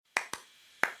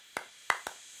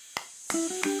Well,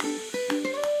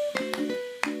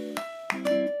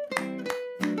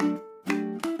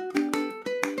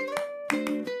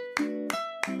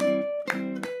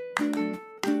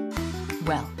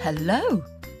 hello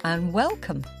and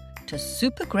welcome to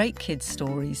Super Great Kids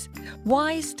Stories,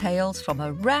 wise tales from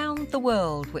around the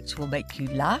world which will make you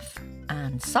laugh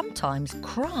and sometimes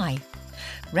cry.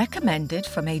 Recommended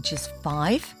from ages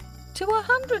 5 to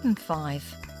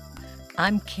 105.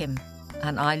 I'm Kim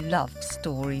and I love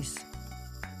stories.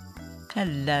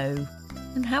 Hello,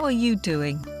 and how are you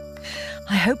doing?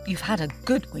 I hope you've had a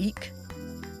good week.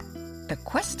 The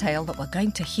quest tale that we're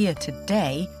going to hear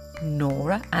today,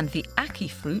 Nora and the Ackee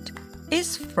Fruit,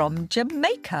 is from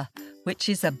Jamaica, which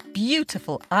is a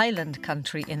beautiful island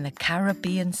country in the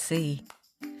Caribbean Sea.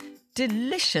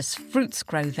 Delicious fruits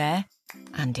grow there,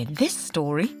 and in this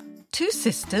story, two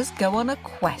sisters go on a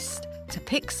quest to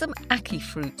pick some Ackee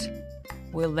fruit.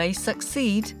 Will they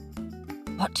succeed?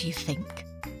 What do you think?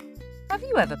 Have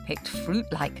you ever picked fruit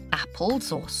like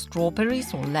apples or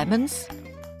strawberries or lemons?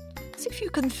 See if you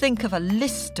can think of a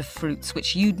list of fruits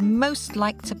which you'd most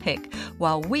like to pick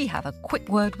while we have a quick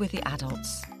word with the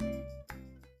adults.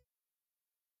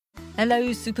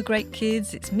 Hello, Super Great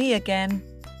Kids, it's me again.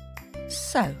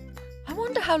 So, I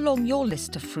wonder how long your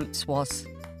list of fruits was.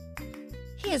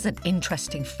 Here's an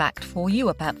interesting fact for you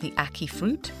about the Ackee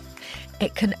fruit.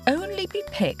 It can only be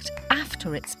picked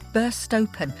after it's burst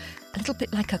open, a little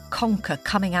bit like a conker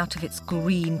coming out of its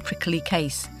green prickly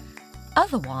case.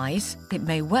 Otherwise, it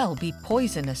may well be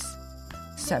poisonous.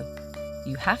 So,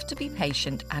 you have to be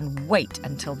patient and wait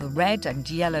until the red and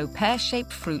yellow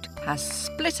pear-shaped fruit has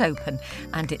split open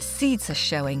and its seeds are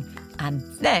showing, and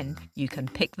then you can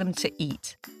pick them to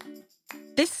eat.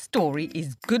 This story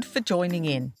is good for joining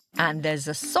in, and there's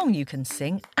a song you can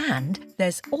sing, and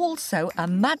there's also a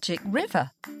magic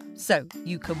river. So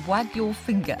you can wag your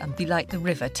finger and be like the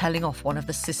river telling off one of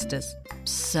the sisters.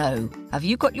 So, have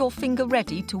you got your finger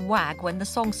ready to wag when the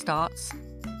song starts?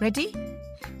 Ready?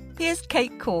 Here's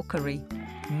Kate Corkery.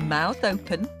 Mouth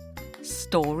open.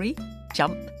 Story,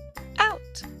 jump,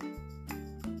 out.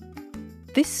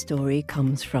 This story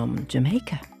comes from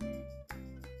Jamaica,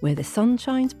 where the sun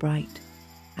shines bright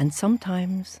and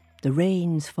sometimes the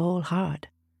rains fall hard,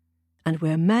 and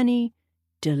where many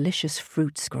delicious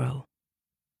fruits grow.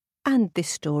 And this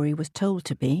story was told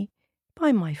to me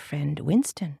by my friend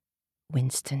Winston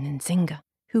Nzinga,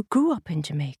 who grew up in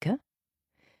Jamaica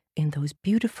in those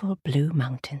beautiful blue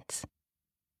mountains.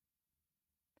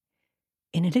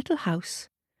 In a little house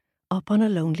up on a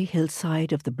lonely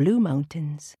hillside of the Blue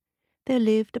Mountains, there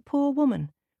lived a poor woman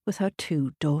with her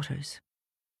 2 daughters.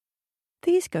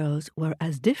 These girls were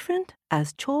as different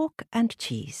as chalk and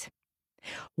cheese.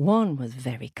 One was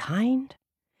very kind,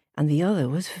 and the other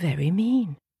was very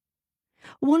mean.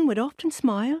 One would often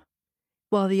smile,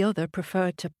 while the other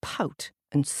preferred to pout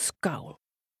and scowl.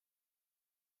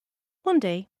 One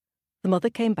day, the mother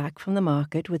came back from the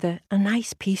market with a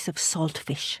nice piece of salt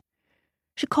fish.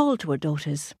 She called to her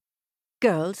daughters,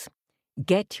 "Girls,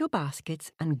 get your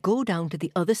baskets and go down to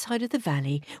the other side of the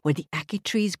valley where the ackee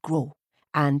trees grow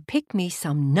and pick me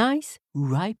some nice,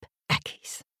 ripe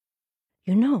ackees."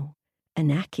 You know, an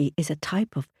ackee is a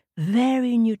type of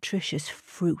very nutritious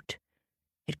fruit.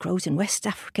 It grows in West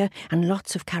Africa and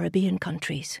lots of Caribbean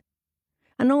countries.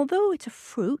 And although it's a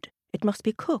fruit, it must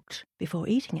be cooked before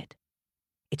eating it.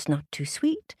 It's not too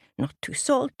sweet, not too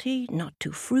salty, not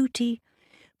too fruity,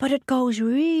 but it goes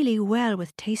really well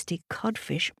with tasty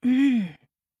codfish.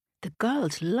 The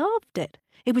girls loved it.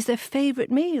 It was their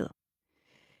favourite meal.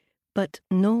 But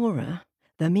Nora,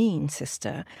 the mean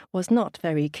sister, was not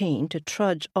very keen to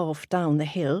trudge off down the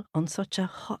hill on such a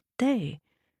hot day.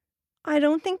 "I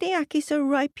don't think the ackees are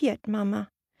ripe yet,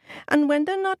 Mama. And when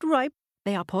they're not ripe,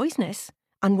 they are poisonous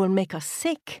and will make us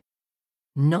sick."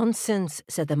 "Nonsense,"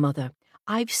 said the mother.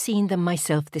 "I've seen them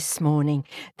myself this morning.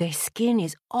 Their skin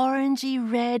is orangey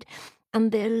red,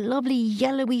 and their lovely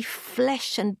yellowy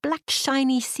flesh and black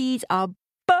shiny seeds are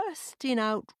bursting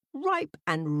out, ripe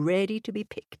and ready to be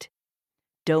picked.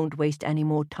 Don't waste any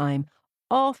more time.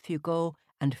 Off you go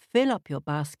and fill up your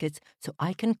baskets so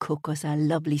I can cook us a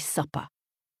lovely supper."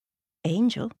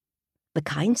 Angel, the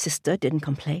kind sister, didn't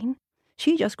complain.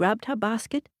 She just grabbed her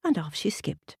basket and off she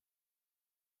skipped.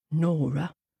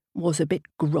 Nora was a bit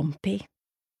grumpy,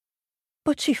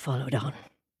 but she followed on.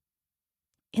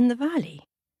 In the valley,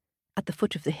 at the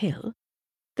foot of the hill,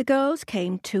 the girls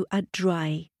came to a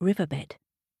dry riverbed.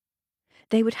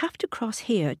 They would have to cross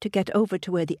here to get over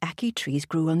to where the ackee trees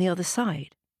grew on the other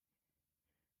side.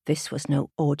 This was no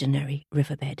ordinary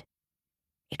riverbed.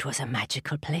 It was a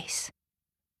magical place.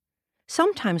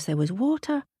 Sometimes there was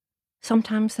water,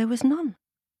 sometimes there was none.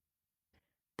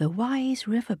 the wise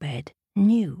riverbed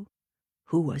knew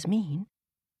who was mean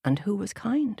and who was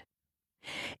kind.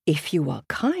 If you were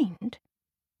kind,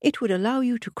 it would allow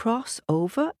you to cross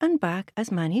over and back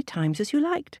as many times as you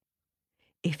liked.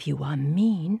 If you were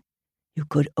mean, you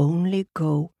could only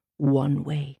go one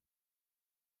way.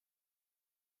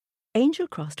 Angel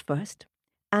crossed first,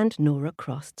 and Nora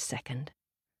crossed second.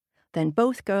 Then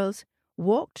both girls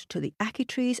walked to the ackee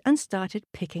trees and started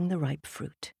picking the ripe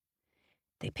fruit.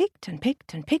 They picked and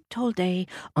picked and picked all day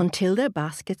until their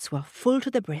baskets were full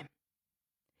to the brim.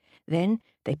 Then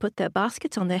they put their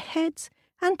baskets on their heads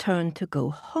and turned to go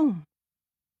home.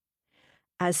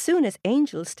 As soon as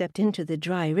Angel stepped into the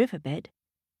dry riverbed,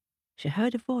 she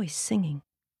heard a voice singing.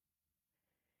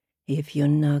 If you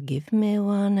no give me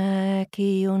one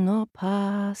ackee, you no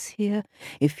pass here.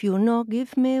 If you no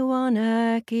give me one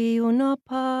ackee, you no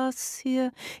pass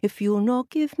here. If you no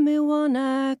give me one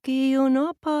ackee, you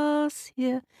no pass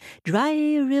here. Dry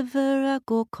river, I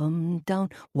go come down,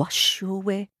 wash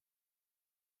away.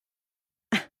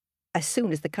 As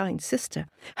soon as the kind sister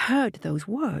heard those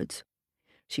words,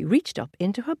 she reached up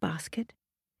into her basket,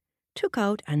 took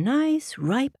out a nice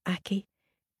ripe ackee,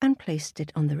 and placed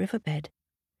it on the riverbed.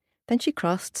 Then she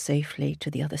crossed safely to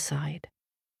the other side.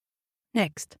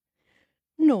 Next,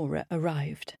 Nora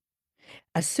arrived.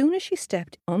 As soon as she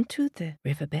stepped onto the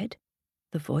riverbed,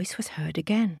 the voice was heard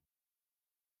again.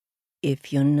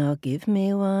 If you no give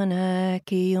me one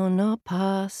ackee, you no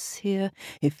pass here.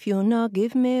 If you no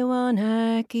give me one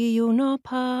ackee, you no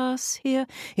pass here.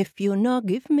 If you no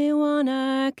give me one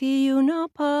ackee, you no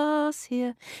pass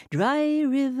here. Dry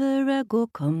river, I go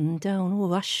come down,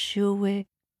 wash away.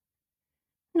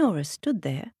 Nora stood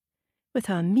there with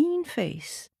her mean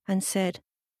face and said,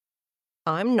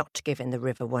 I'm not giving the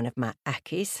river one of my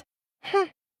ackees.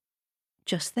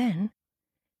 Just then,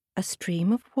 a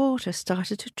stream of water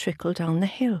started to trickle down the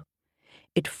hill.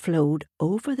 It flowed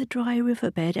over the dry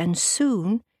riverbed and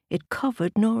soon it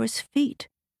covered Nora's feet.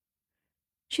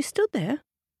 She stood there,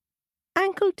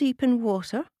 ankle deep in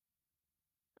water,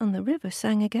 and the river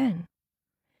sang again.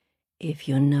 If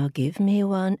you no give me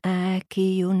one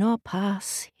ackee, you no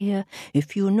pass here.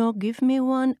 If you no give me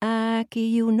one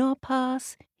ackee, you no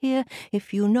pass here.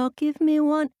 If you no give me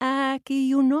one ackee,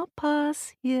 you no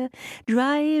pass here.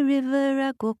 Dry river,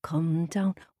 I go come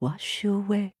down, wash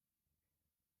away.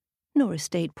 Nora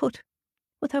stayed put,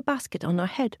 with her basket on her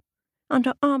head, and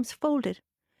her arms folded,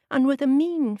 and with a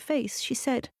mean face she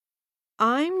said,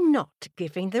 I'm not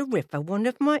giving the river one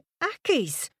of my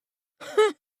ackees.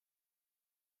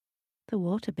 The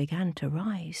water began to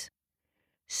rise.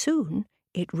 Soon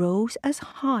it rose as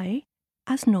high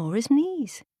as Nora's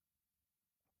knees.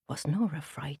 Was Nora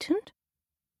frightened?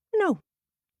 No.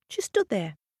 She stood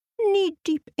there,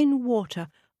 knee-deep in water,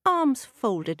 arms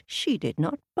folded. She did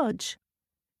not budge.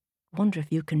 Wonder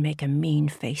if you can make a mean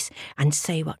face and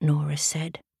say what Nora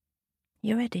said.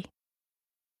 You ready?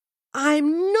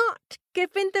 I'm not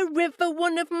giving the river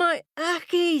one of my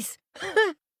ackees.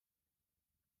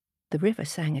 The river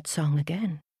sang its song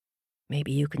again.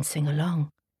 Maybe you can sing along.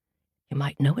 You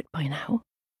might know it by now.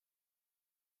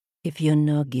 If you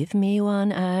no give me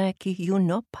one ackee, you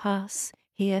no pass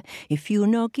here. If you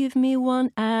no give me one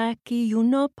ackee, you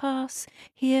no pass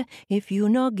here. If you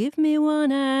no give me one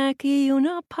ackee, you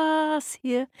no pass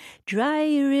here. Dry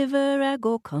river, I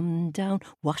go come down,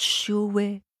 wash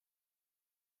away.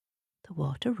 The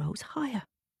water rose higher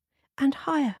and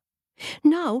higher.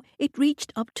 Now it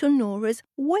reached up to Nora's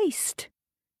waist.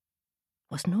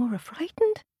 Was Nora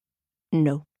frightened?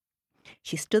 No.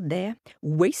 She stood there,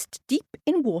 waist deep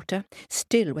in water,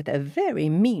 still with a very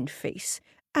mean face,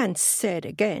 and said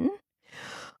again,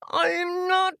 I'm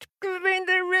not giving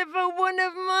the river one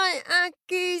of my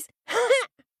ackees.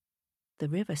 The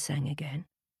river sang again.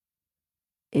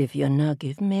 If you no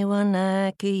give me one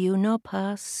ackee, you no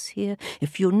pass here.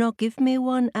 If you no give me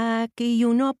one ackee,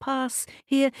 you no pass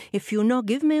here. If you no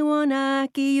give me one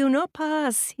ackee, you no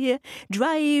pass here.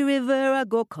 Dry river, I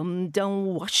go come down,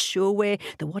 wash away.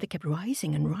 The water kept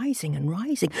rising and rising and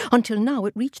rising until now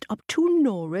it reached up to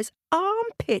Nora's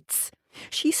armpits.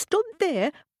 She stood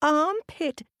there,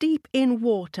 armpit deep in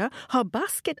water, her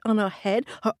basket on her head,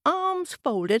 her arms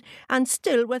folded, and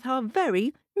still with her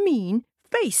very mean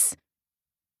face.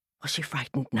 Was she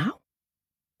frightened now?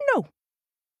 No.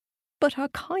 But her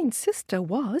kind sister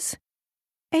was.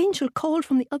 Angel called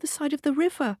from the other side of the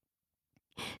river.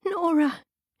 Nora,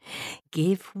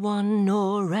 give one,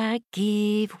 Nora,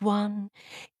 give one.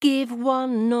 Give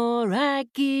one, Nora,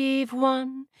 give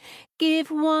one.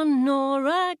 Give one,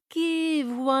 Nora,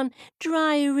 give one.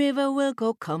 Dry river will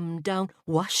go come down,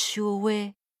 wash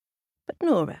away. But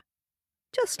Nora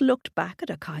just looked back at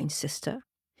her kind sister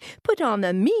put on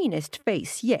the meanest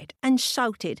face yet, and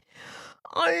shouted,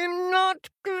 "I'm not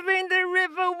giving the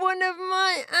river one of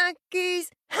my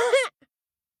ackies."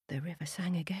 The river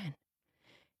sang again.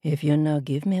 "If you no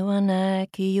give me one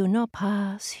ackee, you no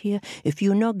pass here. If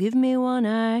you no give me one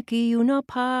ackee, you no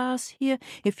pass here.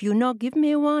 If you no give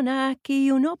me one ackee,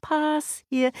 you no pass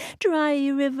here. Dry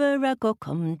river, I go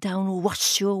come down,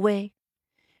 wash you away."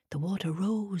 The water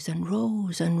rose and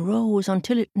rose and rose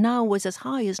until it now was as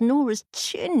high as Nora's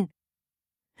chin.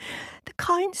 The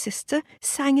kind sister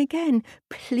sang again,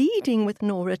 pleading with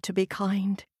Nora to be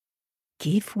kind.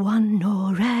 "Give one,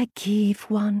 Nora, give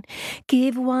one.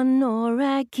 Give one,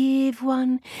 Nora, give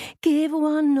one. Give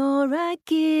one, Nora,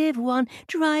 give one.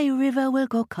 Dry river will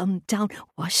go come down,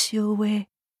 wash you away."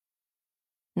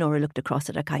 Nora looked across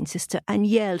at her kind sister and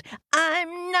yelled,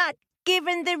 "I'm not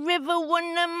giving the river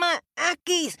one of my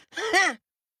ackies."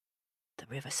 The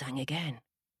river sang again.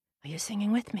 Are you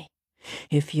singing with me?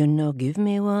 "If you no give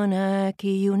me one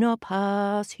ackee, you no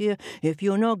pass here. If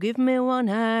you no give me one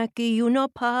ackee, you no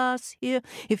pass here.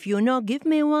 If you no give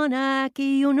me one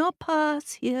ackee, you no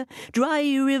pass here. Dry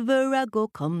river, I go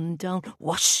come down,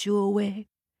 wash you away."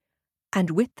 And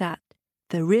with that,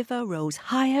 the river rose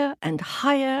higher and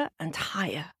higher and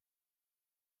higher.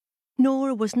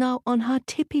 Nora was now on her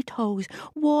tippy toes,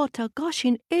 water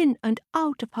gushing in and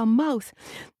out of her mouth.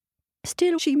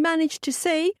 Still she managed to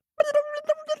say,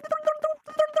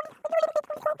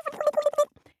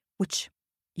 which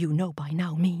you know by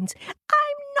now means,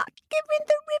 "I'm not giving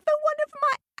the river one of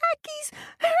my ackies."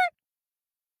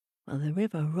 Well, the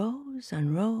river rose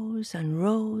and rose and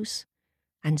rose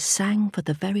and sang for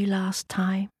the very last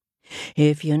time.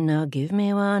 "If you no give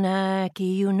me one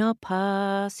ackee, you no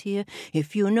pass here.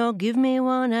 If you no give me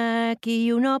one ackee,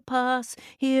 you no pass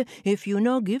here. If you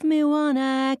no give me one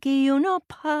ackee, you no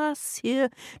pass here.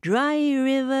 Dry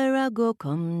river, I go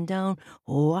come down,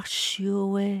 wash you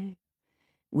away."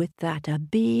 With that, a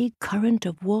big current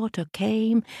of water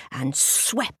came and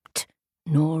swept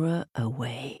Nora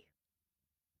away.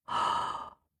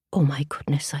 "Oh my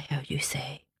goodness," I heard you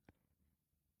say.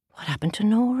 What happened to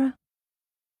Nora?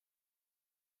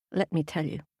 Let me tell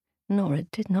you, Nora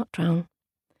did not drown.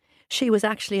 She was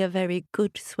actually a very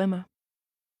good swimmer.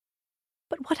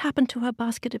 But what happened to her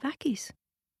basket of ackies?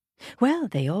 Well,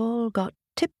 they all got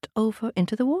tipped over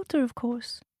into the water, of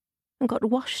course, and got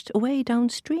washed away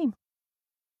downstream.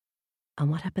 And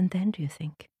what happened then, do you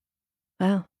think?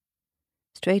 Well,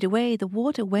 straight away the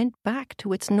water went back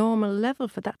to its normal level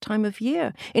for that time of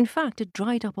year. In fact, it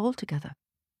dried up altogether.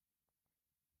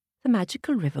 The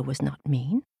magical river was not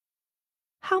mean.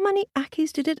 How many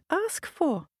ackies did it ask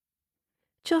for?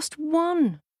 Just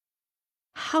one.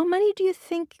 How many do you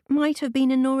think might have been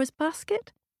in Nora's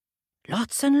basket?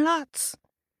 Lots and lots.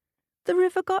 The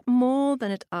river got more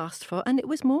than it asked for, and it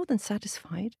was more than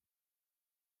satisfied.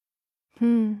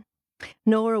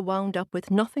 Nora wound up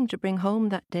with nothing to bring home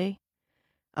that day,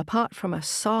 apart from a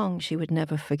song she would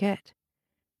never forget,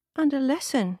 and a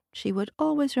lesson she would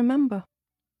always remember.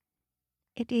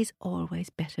 It is always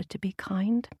better to be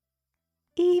kind.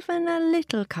 Even a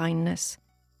little kindness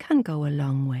can go a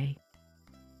long way.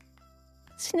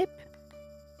 Snip,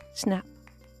 snap,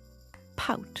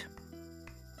 pout.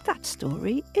 That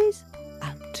story is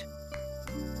out.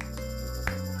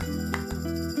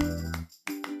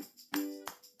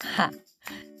 Ha!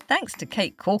 Thanks to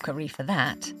Kate Corkery for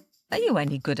that. Are you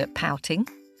any good at pouting?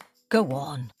 Go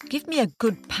on, give me a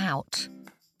good pout.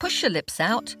 Push your lips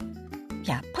out.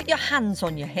 Yeah, put your hands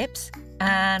on your hips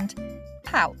and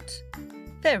pout.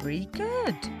 Very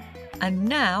good. And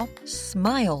now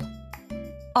smile.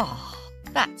 Ah,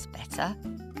 that's better.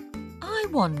 I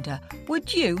wonder,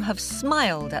 would you have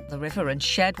smiled at the river and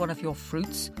shared one of your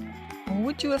fruits? Or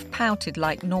would you have pouted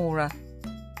like Nora?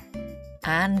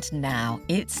 And now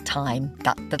it's time,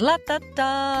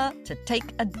 to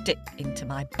take a dip into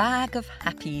my bag of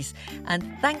happies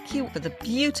and thank you for the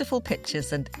beautiful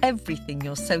pictures and everything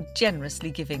you're so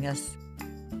generously giving us.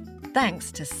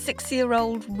 Thanks to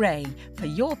 6-year-old Ray for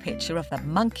your picture of the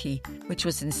monkey, which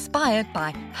was inspired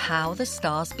by How the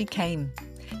Stars Became.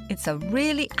 It's a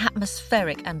really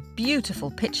atmospheric and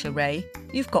beautiful picture, Ray.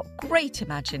 You've got great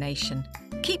imagination.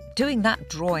 Keep doing that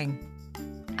drawing.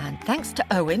 And thanks to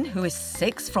Owen, who is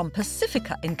 6 from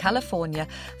Pacifica in California,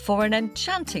 for an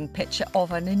enchanting picture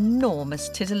of an enormous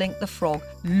Tiddalink the frog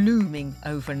looming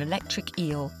over an electric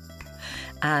eel.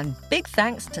 And big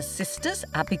thanks to sisters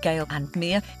Abigail and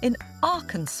Mia in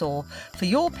Arkansas for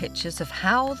your pictures of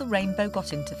how the rainbow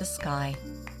got into the sky.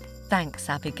 Thanks,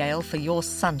 Abigail, for your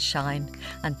sunshine.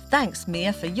 And thanks,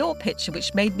 Mia, for your picture,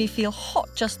 which made me feel hot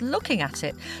just looking at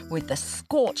it, with the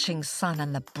scorching sun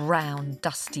and the brown,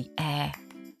 dusty air.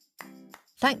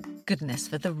 Thank goodness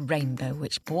for the rainbow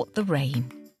which brought the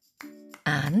rain.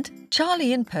 And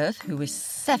Charlie in Perth, who is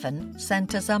 7,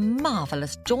 sent us a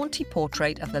marvellous jaunty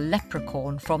portrait of the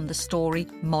leprechaun from the story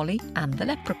Molly and the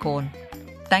Leprechaun.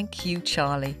 Thank you,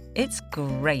 Charlie. It's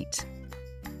great.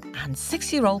 And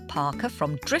 6-year-old Parker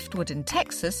from Driftwood in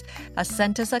Texas has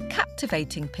sent us a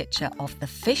captivating picture of the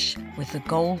fish with the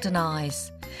golden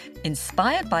eyes,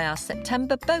 inspired by our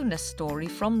September bonus story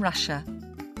from Russia.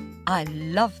 I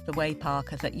love the way,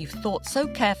 Parker, that you've thought so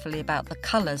carefully about the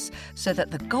colours so that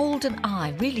the golden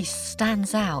eye really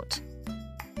stands out.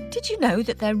 Did you know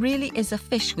that there really is a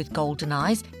fish with golden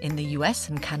eyes in the US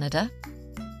and Canada?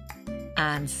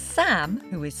 And Sam,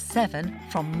 who is 7,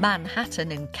 from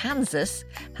Manhattan in Kansas,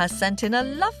 has sent in a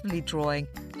lovely drawing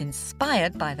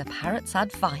inspired by the parrot's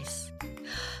advice.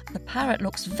 The parrot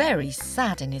looks very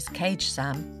sad in his cage,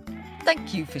 Sam.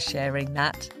 Thank you for sharing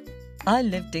that. I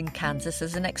lived in Kansas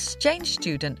as an exchange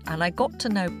student and I got to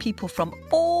know people from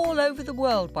all over the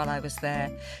world while I was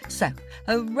there. So,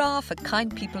 hurrah for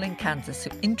kind people in Kansas who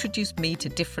introduced me to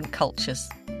different cultures.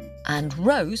 And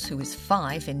Rose, who is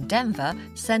 5 in Denver,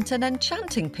 sent an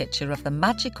enchanting picture of the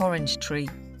magic orange tree.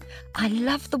 I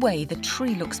love the way the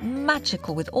tree looks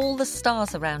magical with all the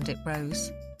stars around it,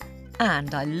 Rose.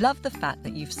 And I love the fact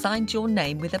that you've signed your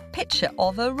name with a picture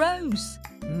of a rose.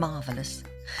 Marvellous.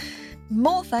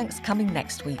 More thanks coming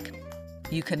next week.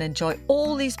 You can enjoy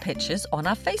all these pictures on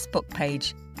our Facebook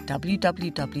page,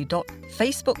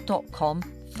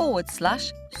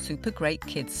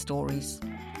 www.facebook.com/supergreatkidsstories.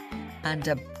 And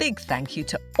a big thank you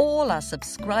to all our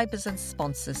subscribers and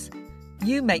sponsors.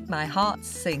 You make my heart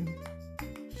sing.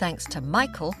 Thanks to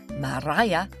Michael,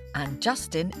 Mariah and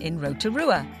Justin in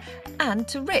Rotorua, and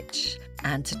to Rich,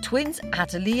 and to twins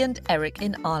Adelie and Eric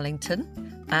in Arlington,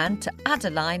 and to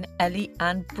Adeline, Ellie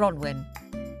and Bronwyn.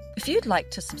 If you'd like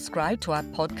to subscribe to our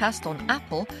podcast on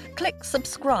Apple, click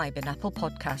subscribe in Apple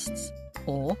Podcasts.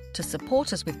 Or to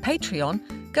support us with Patreon,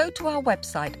 go to our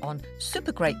website on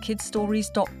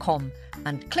supergreatkidsstories.com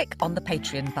and click on the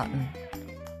Patreon button.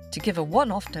 To give a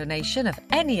one-off donation of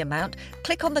any amount,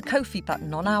 click on the Ko-fi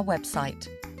button on our website.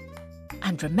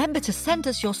 And remember to send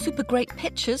us your Super Great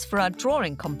pictures for our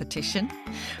drawing competition.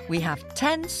 We have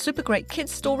 10 Super Great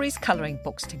Kids Stories colouring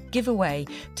books to give away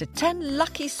to 10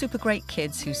 lucky Super Great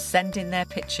kids who send in their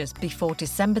pictures before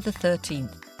December the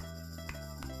 13th.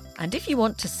 And if you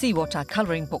want to see what our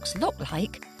colouring books look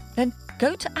like, then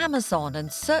go to Amazon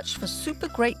and search for Super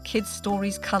Great Kids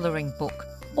Stories colouring book,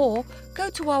 or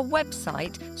go to our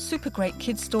website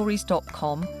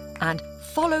supergreatkidsstories.com and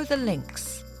follow the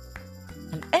links.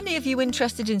 And any of you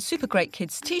interested in Super Great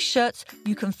Kids t-shirts,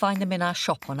 you can find them in our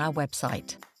shop on our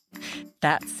website.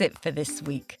 That's it for this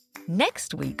week.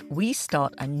 Next week, we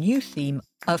start a new theme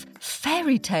of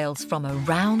fairy tales from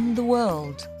around the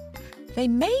world. They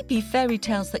may be fairy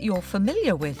tales that you're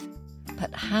familiar with,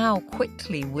 but how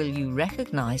quickly will you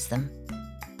recognise them?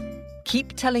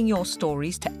 Keep telling your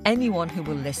stories to anyone who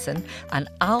will listen, and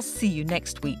I'll see you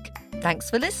next week. Thanks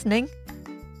for listening.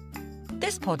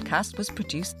 This podcast was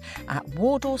produced at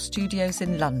Wardour Studios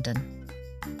in London.